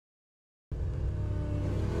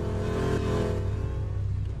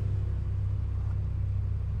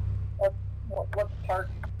park.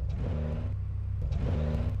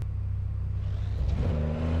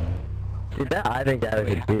 Dude, I think that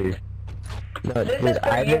was a douche. No, dude,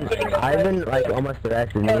 Ivan like almost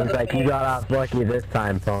arrested me. He's like, you got off lucky this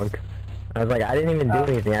time, punk. I was like, I didn't even do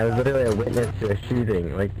anything. I was literally a witness to a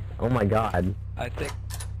shooting. Like, oh my god. I think.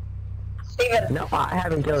 Steven. No, I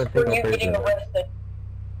haven't killed a single you person. getting arrested.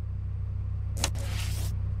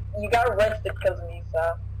 You got arrested because of me,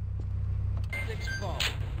 so.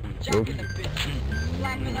 Oops.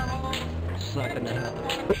 Slapping the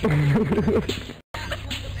hell.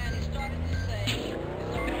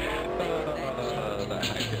 The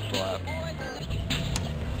hacker slap.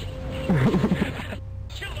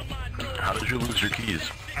 How did you lose your keys?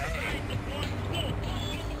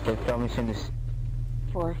 They told me send this.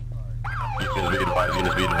 4.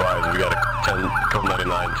 Units be advised, we got a 10, code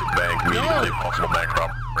 99 to bank, immediately possible bank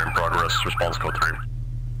robbery in progress, response code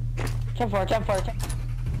 3. 10-4, 10-4, 10.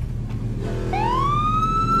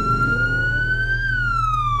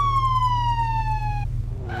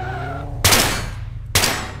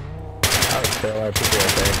 That was still our people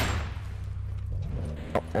right there.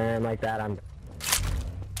 Oh, and like that, I'm...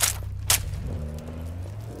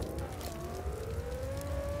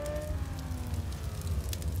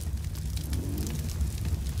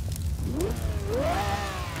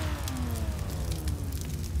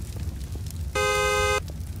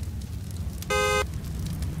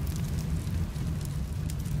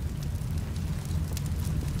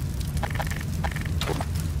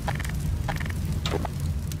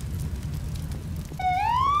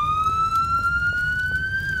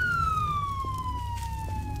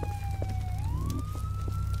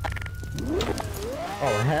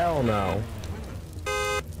 Oh, hell no.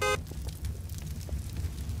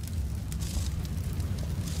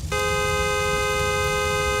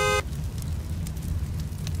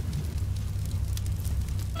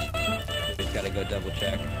 Just gotta go double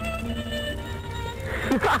check.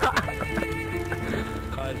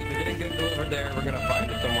 Cause if it didn't go over there, we're gonna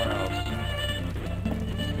find it somewhere else.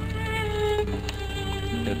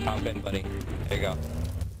 Just hop in, buddy. There you go.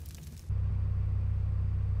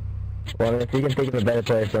 Well, if you can think of a better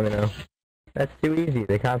place, let me know. That's too easy.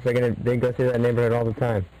 The cops are they go through that neighborhood all the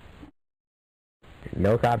time.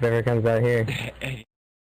 No cop ever comes out here.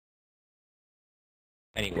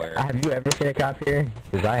 Anywhere. Have you ever seen a cop here?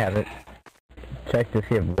 Because I haven't. Check to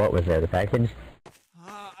see if what was there, the package.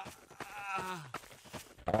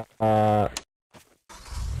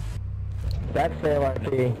 That's fail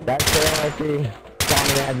RP. That's fail RP. Call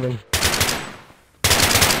me admin.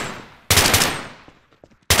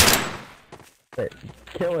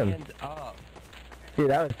 Kill him. Hands up. Dude,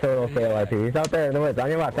 that was total fail RP. He's out there in the woods. On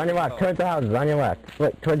your left, towards the houses, on your left.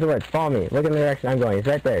 Look, towards the woods. Follow me. Look in the direction I'm going. He's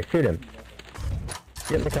right there. Shoot him.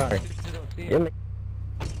 Get in the car. Get in the...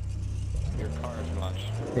 Your car is much.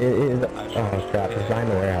 Oh crap, he's behind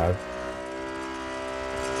the warehouse.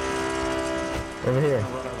 Over here.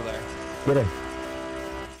 Run over there. Get him.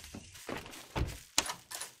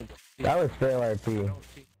 That was fail RP.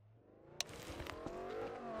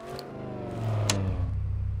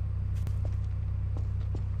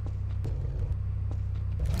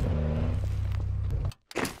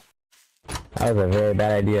 That was a very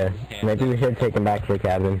bad idea. Maybe we should take him back to the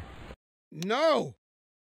cabin. No!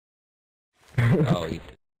 Oh,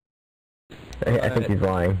 I think he's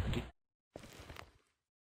lying.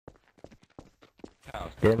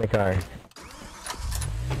 Get in the car.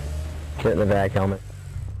 Sit in the back, helmet.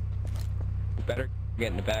 Better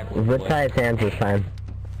get in the back. Zip tie his hands this time.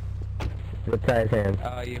 Zip tie his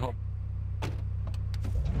hands. You hold.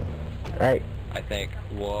 Right. I think.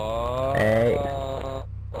 Whoa. Hey.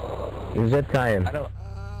 You zip tie him. I don't.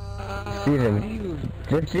 Steven,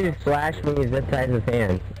 just slash me, zip ties his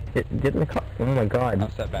hands. Get in the car. Oh my god.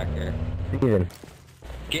 I'll step back here. Steven.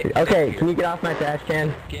 Okay, can you get off my trash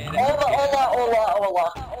can?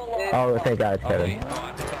 Hola. Oh, thank god, it's Kevin.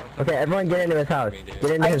 Oh, Okay, everyone get into his house.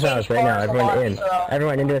 Get into his house right now. Everyone in.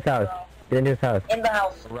 Everyone into his house. Get into his house. In the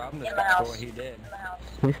house. Rob him In the house. what he did.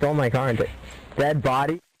 He stole my car and dead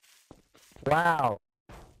body? Wow.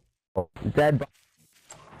 Dead body.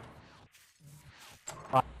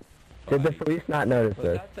 Did the police not notice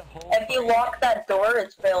this? If you lock that door,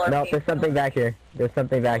 it's fail RP. No, there's something back here. There's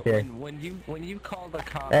something back here. When you call the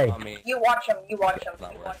cops Hey. on me, You watch him.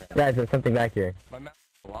 Guys, there's something back here. my mouth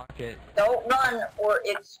lock it. Don't run, or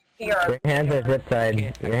it's fear. Your hands are zip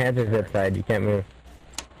tied. Your hands are zip tied. You can't move.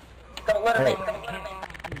 Don't let him Hey.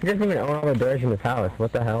 in. He doesn't even own all the doors in his house.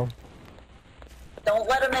 What the hell? Don't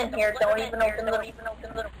let him in here. Don't even open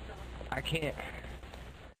the... I can't.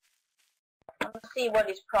 Let's see what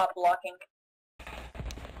he's prop blocking.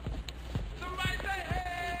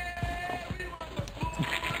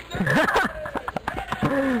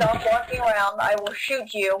 Stop walking around. I will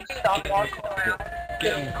shoot you. Stop walking around.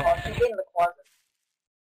 Get in the closet. Get in the closet.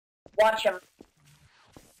 Watch him.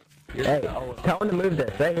 Hey, tell him to move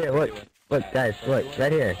this. Right here, look. Look, guys, look.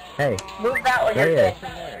 Right here. Hey. Move that when Right you're here.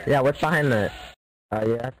 dead. Yeah, what's behind that?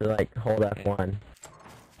 You have to, like, hold F1.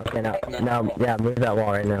 Okay, now, yeah, move that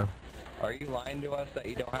wall right now. Are you lying to us that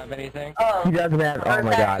you don't have anything? Oh. He doesn't have, oh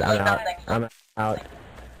my god, I'm out. Nothing. I'm out.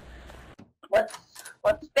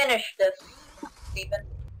 Let's finish this, Steven.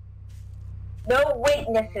 No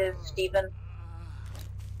weaknesses, Steven.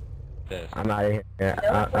 This. I'm out of here.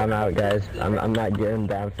 I'm out, guys. I'm not getting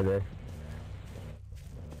down for this.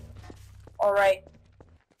 Alright.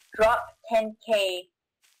 Drop 10K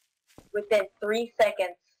within 3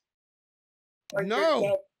 seconds. Or No!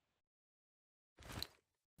 you're dead.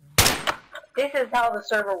 This is how the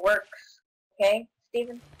server works. Okay,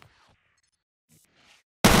 Steven?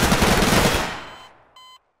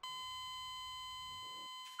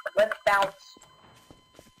 Let's bounce.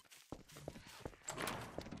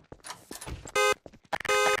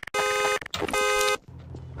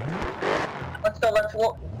 Let's go, let's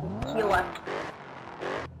look. He left.